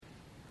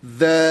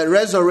The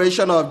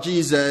resurrection of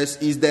Jesus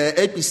is the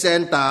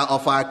epicenter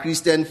of our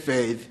Christian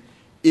faith.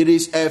 It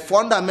is a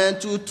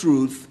fundamental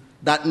truth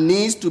that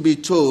needs to be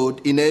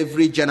told in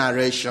every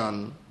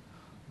generation.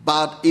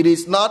 But it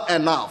is not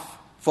enough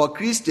for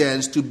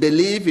Christians to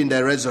believe in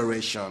the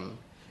resurrection.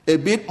 A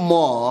bit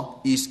more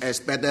is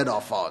expected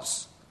of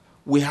us.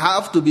 We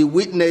have to be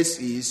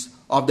witnesses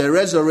of the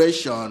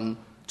resurrection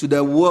to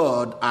the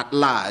world at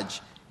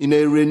large in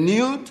a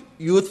renewed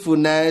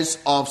youthfulness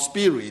of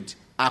spirit,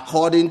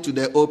 according to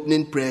the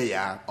opening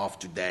prayer of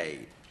today.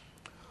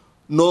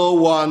 No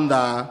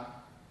wonder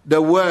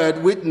the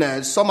word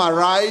witness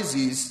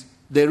summarizes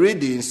the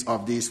readings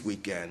of this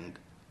weekend.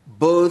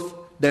 Both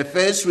the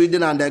first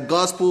reading and the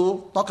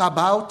gospel talk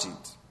about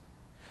it.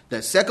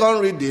 The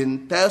second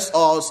reading tells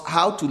us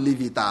how to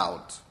live it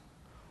out.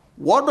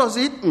 What does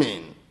it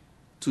mean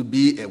to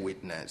be a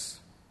witness?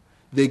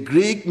 The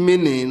Greek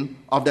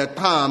meaning of the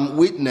term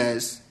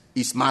witness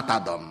is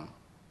martyrdom.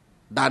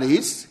 That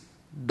is,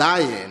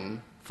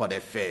 dying for the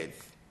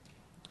faith.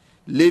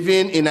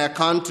 Living in a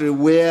country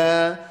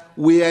where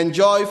we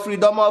enjoy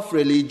freedom of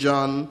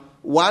religion,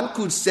 one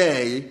could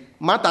say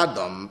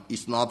martyrdom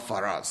is not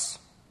for us.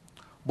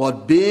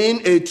 But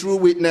being a true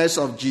witness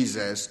of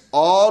Jesus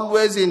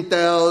always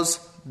entails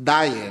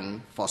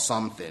dying for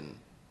something.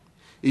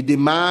 It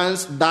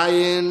demands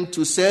dying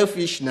to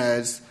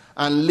selfishness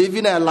and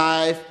living a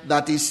life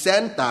that is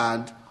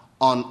centered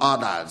on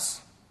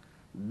others.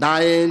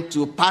 Dying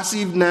to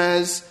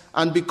passiveness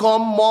and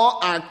become more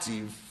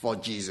active for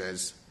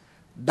Jesus.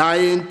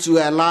 Dying to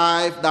a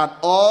life that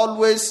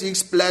always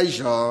seeks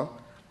pleasure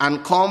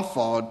and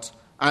comfort,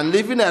 and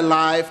living a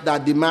life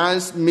that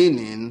demands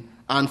meaning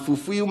and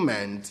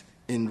fulfillment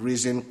in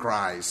risen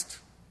Christ.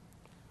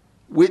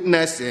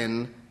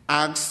 Witnessing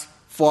asks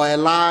for a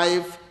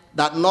life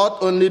that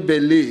not only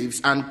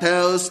believes and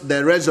tells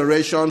the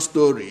resurrection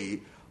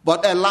story,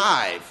 but a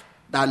life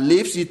that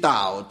lives it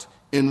out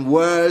in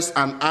words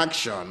and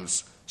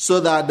actions, so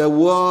that the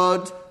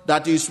world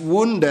that is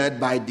wounded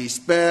by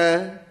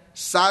despair,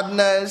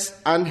 sadness,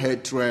 and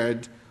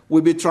hatred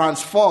will be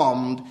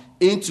transformed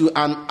into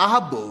an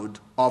abode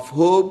of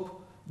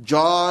hope,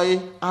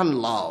 joy, and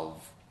love.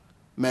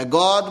 May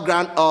God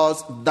grant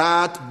us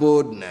that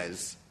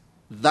boldness,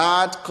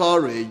 that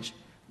courage,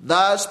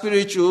 that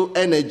spiritual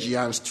energy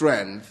and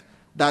strength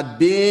that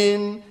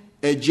being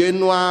a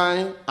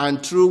genuine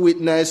and true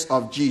witness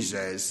of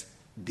Jesus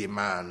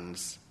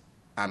demands.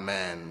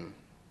 Amen.